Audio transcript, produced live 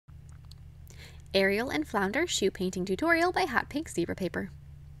Ariel and Flounder Shoe Painting Tutorial by HotPinkZebraPaper.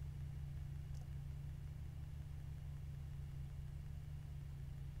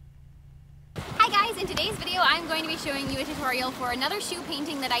 Hi guys, in today's video I'm going to be showing you a tutorial for another shoe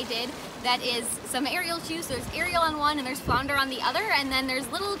painting that I did that is some Ariel shoes. So there's Ariel on one and there's Flounder on the other, and then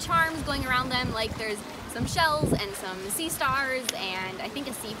there's little charms going around them, like there's some shells and some sea stars and I think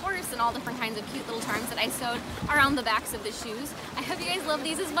a seahorse and all different kinds of cute little charms that I sewed around the backs of the shoes. I hope you guys love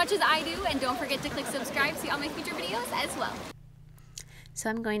these as much as I do, and don't forget to click subscribe to see all my future videos as well. So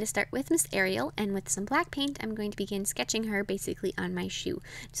I'm going to start with Miss Ariel, and with some black paint I'm going to begin sketching her basically on my shoe.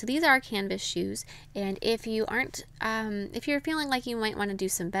 So these are canvas shoes, and if you aren't, if you're feeling like you might want to do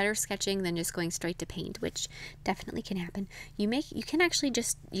some better sketching than just going straight to paint, which definitely can happen, you can actually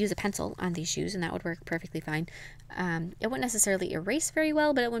just use a pencil on these shoes and that would work perfectly fine. It wouldn't necessarily erase very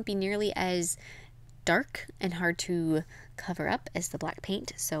well, but it wouldn't be nearly as dark and hard to cover up as the black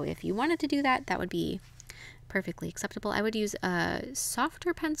paint. So if you wanted to do that, that would be perfectly acceptable. I would use a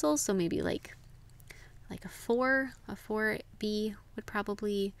softer pencil, so maybe like a 4B would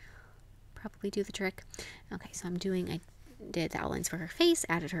probably do the trick. Okay, so I did the outlines for her face,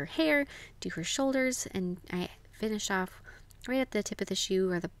 added her hair, do her shoulders, and I finished off right at the tip of the shoe,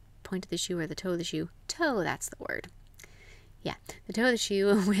 or the point of the shoe, or the toe of the shoe. Toe, that's the word. Yeah, the toe of the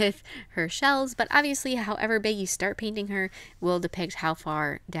shoe with her shells, but obviously however big you start painting her will depict how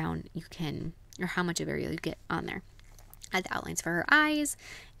far down you can, or how much of Ariel you get on there. Add the outlines for her eyes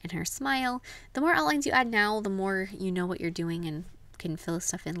and her smile. The more outlines you add now, the more you know what you're doing and can fill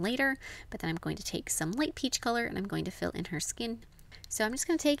stuff in later. But then I'm going to take some light peach color and I'm going to fill in her skin. So I'm just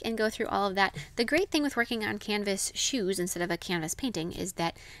going to take and go through all of that. The great thing with working on canvas shoes instead of a canvas painting is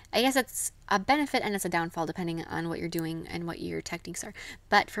that, I guess it's a benefit and it's a downfall depending on what you're doing and what your techniques are.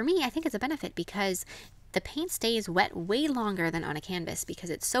 But for me, I think it's a benefit because the paint stays wet way longer than on a canvas because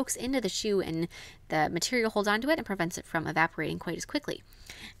it soaks into the shoe and the material holds onto it and prevents it from evaporating quite as quickly.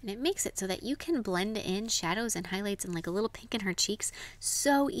 And it makes it so that you can blend in shadows and highlights and like a little pink in her cheeks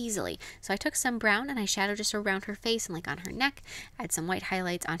so easily. So I took some brown and I shadowed just around her face and like on her neck, add some white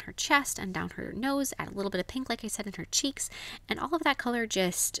highlights on her chest and down her nose, add a little bit of pink like I said in her cheeks, and all of that color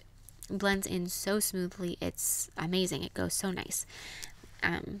just blends in so smoothly. It's amazing. It goes so nice.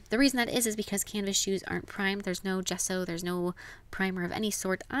 The reason that is because canvas shoes aren't primed. There's no gesso, there's no primer of any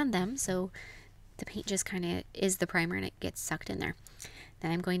sort on them, so the paint just kind of is the primer and it gets sucked in there.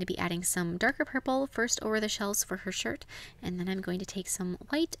 Then I'm going to be adding some darker purple first over the shells for her shirt, and then I'm going to take some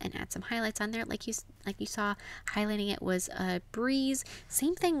white and add some highlights on there. Like you saw, highlighting it was a breeze.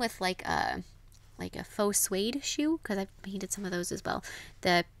 Same thing with like a faux suede shoe, because I've painted some of those as well.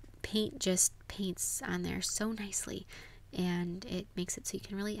 The paint just paints on there so nicely, and it makes it so you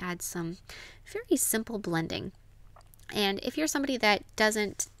can really add some very simple blending. And if you're somebody that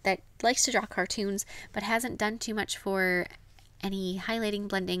likes to draw cartoons but hasn't done too much for any highlighting,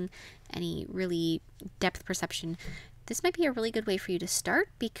 blending, any really depth perception, this might be a really good way for you to start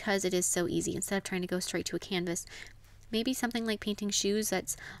because it is so easy. Instead of trying to go straight to a canvas, maybe something like painting shoes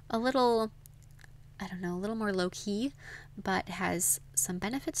that's a little, I don't know, a little more low-key, but has some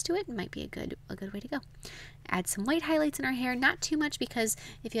benefits to it, might be a good way to go. Add some white highlights in our hair, not too much, because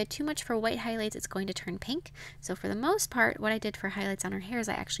if you add too much for white highlights, it's going to turn pink. So for the most part, what I did for highlights on her hair is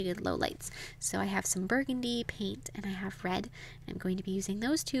I actually did low lights. So I have some burgundy paint and I have red. I'm going to be using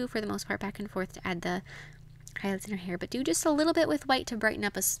those two for the most part back and forth to add the highlights in her hair, but do just a little bit with white to brighten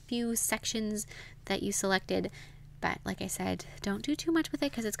up a few sections that you selected. But like I said, don't do too much with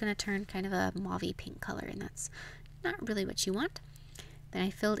it because it's going to turn kind of a mauvey pink color, and that's not really what you want. Then I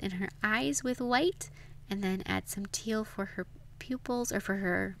filled in her eyes with white, and then add some teal for her pupils, or for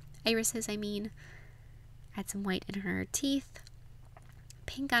her irises, I mean. Add some white in her teeth,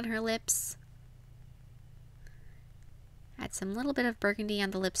 pink on her lips. Add some little bit of burgundy on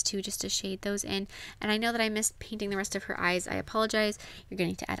the lips too, just to shade those in. And I know that I missed painting the rest of her eyes. I apologize. You're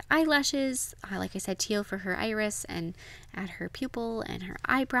going to add eyelashes, like I said, teal for her iris, and add her pupil and her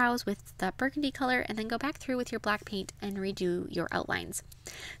eyebrows with the burgundy color, and then go back through with your black paint and redo your outlines.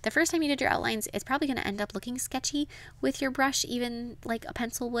 The first time you did your outlines, it's probably going to end up looking sketchy with your brush, even like a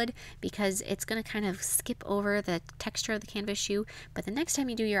pencil would, because it's going to kind of skip over the texture of the canvas shoe. But the next time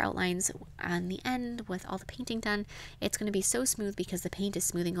you do your outlines on the end with all the painting done, it's going to be so smooth because the paint is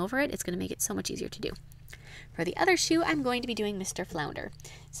smoothing over it. It's going to make it so much easier to do. For the other shoe, I'm going to be doing Mr. Flounder.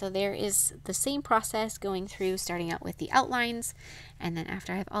 So there is the same process going through, starting out with the outlines, and then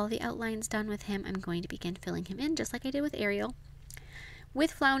after I have all the outlines done with him, I'm going to begin filling him in just like I did with Ariel.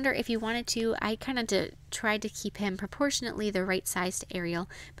 With Flounder, if you wanted to, I kind of tried to keep him proportionately the right size to Ariel,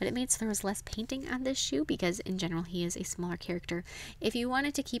 but it made so there was less painting on this shoe because in general he is a smaller character. If you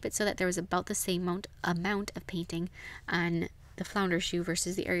wanted to keep it so that there was about the same amount of painting on the Flounder shoe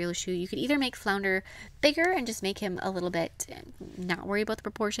versus the Ariel shoe, you could either make Flounder bigger and just make him a little bit, not worry about the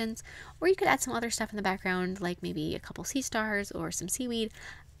proportions, or you could add some other stuff in the background, like maybe a couple sea stars or some seaweed.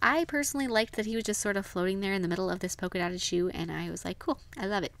 I personally liked that he was just sort of floating there in the middle of this polka dotted shoe, and I was like, cool, I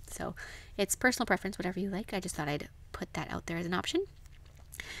love it. So it's personal preference, whatever you like. I just thought I'd put that out there as an option.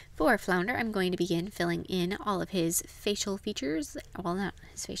 For Flounder, I'm going to begin filling in all of his facial features. Well, not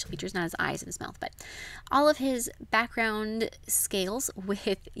his facial features, not his eyes and his mouth, but all of his background scales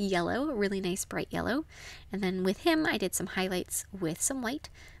with yellow, really nice bright yellow. And then with him, I did some highlights with some white,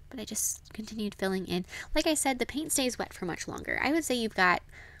 but I just continued filling in. Like I said, the paint stays wet for much longer. I would say you've got,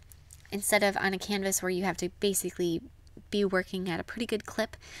 instead of on a canvas where you have to basically be working at a pretty good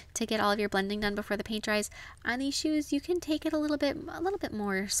clip to get all of your blending done before the paint dries, on these shoes you can take it a little bit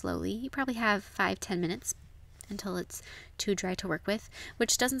more slowly. You probably have 5-10 minutes until it's too dry to work with,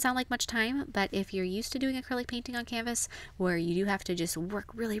 which doesn't sound like much time, but if you're used to doing acrylic painting on canvas where you do have to just work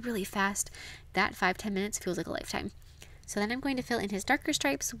really fast, that 5-10 minutes feels like a lifetime. So then I'm going to fill in his darker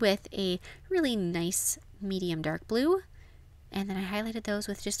stripes with a really nice medium dark blue. And then I highlighted those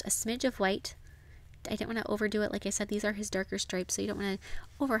with just a smidge of white. I didn't want to overdo it. Like I said, these are his darker stripes, so you don't want to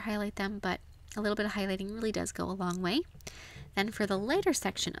over highlight them, but a little bit of highlighting really does go a long way. Then for the lighter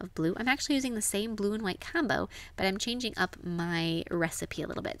section of blue, I'm actually using the same blue and white combo, but I'm changing up my recipe a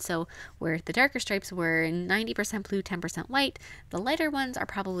little bit. So where the darker stripes were 90% blue, 10% white, the lighter ones are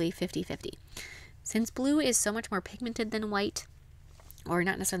probably 50-50. Since blue is so much more pigmented than white, or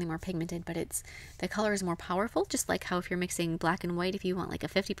not necessarily more pigmented, but the color is more powerful, just like how if you're mixing black and white, if you want like a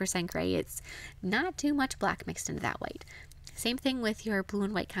 50% gray, it's not too much black mixed into that white. Same thing with your blue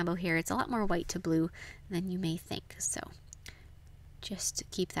and white combo here. It's a lot more white to blue than you may think, so just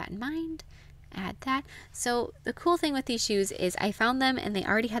keep that in mind. Add that. So the cool thing with these shoes is I found them and they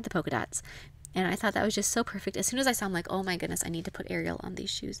already had the polka dots. And I thought that was just so perfect. As soon as I saw them, like, oh my goodness, I need to put Ariel on these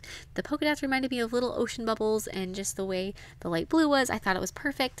shoes. The polka dots reminded me of little ocean bubbles, and just the way the light blue was, I thought it was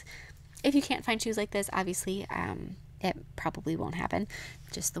perfect. If you can't find shoes like this, obviously, it probably won't happen,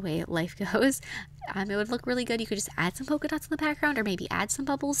 just the way life goes. It would look really good. You could just add some polka dots in the background, or maybe add some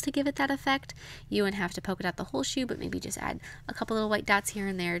bubbles to give it that effect. You wouldn't have to polka dot the whole shoe, but maybe just add a couple little white dots here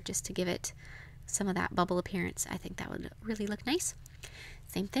and there just to give it some of that bubble appearance. I think that would really look nice.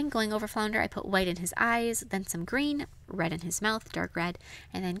 Same thing, going over Flounder, I put white in his eyes, then some green, red in his mouth, dark red,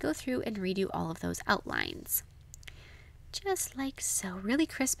 and then go through and redo all of those outlines. Just like so. Really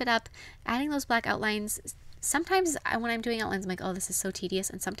crisp it up, adding those black outlines. Sometimes when I'm doing outlines, I'm like, oh, this is so tedious,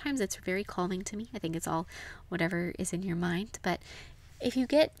 and sometimes it's very calming to me. I think it's all whatever is in your mind, but if you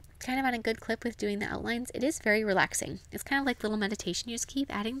get kind of on a good clip with doing the outlines, it is very relaxing. It's kind of like little meditation. You just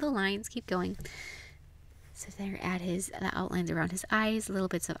keep adding the lines, keep going. So there, add the outlines around his eyes, little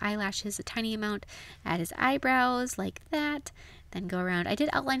bits of eyelashes, a tiny amount. Add his eyebrows like that. Then go around. I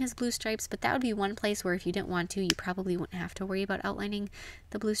did outline his blue stripes, but that would be one place where if you didn't want to, you probably wouldn't have to worry about outlining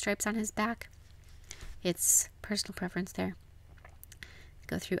the blue stripes on his back. It's personal preference there.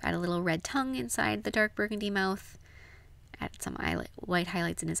 Go through, add a little red tongue inside the dark burgundy mouth. Add some white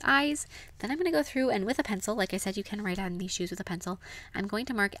highlights in his eyes. Then I'm going to go through and with a pencil, like I said, you can write on these shoes with a pencil. I'm going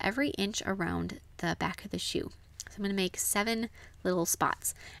to mark every inch around the back of the shoe. So I'm going to make 7 little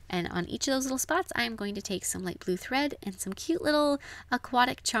spots. And on each of those little spots, I'm going to take some light blue thread and some cute little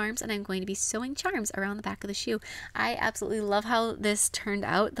aquatic charms, and I'm going to be sewing charms around the back of the shoe. I absolutely love how this turned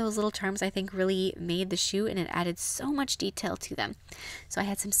out. Those little charms, I think, really made the shoe, and it added so much detail to them. So I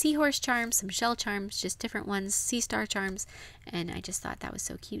had some seahorse charms, some shell charms, just different ones, sea star charms, and I just thought that was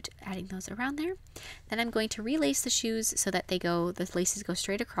so cute, adding those around there. Then I'm going to relace the shoes so that the laces go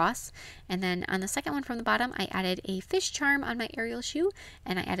straight across, and then on the second one from the bottom, I added a fish charm on my Ariel shoe,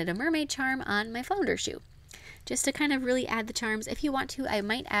 and I added a mermaid charm on my Flounder shoe. Just to kind of really add the charms. If you want to, I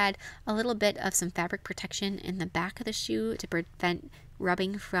might add a little bit of some fabric protection in the back of the shoe to prevent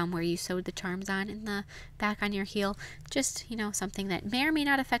rubbing from where you sewed the charms on in the back on your heel. Just, you know, something that may or may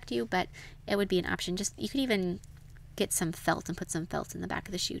not affect you, but it would be an option. Just, you could even get some felt and put some felt in the back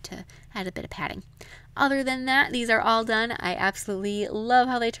of the shoe to add a bit of padding. Other than that, these are all done. I absolutely love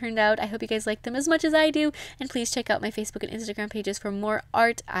how they turned out. I hope you guys like them as much as I do, and please check out my Facebook and Instagram pages for more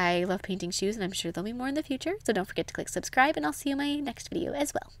art. I love painting shoes, and I'm sure there'll be more in the future, so don't forget to click subscribe, and I'll see you in my next video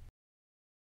as well.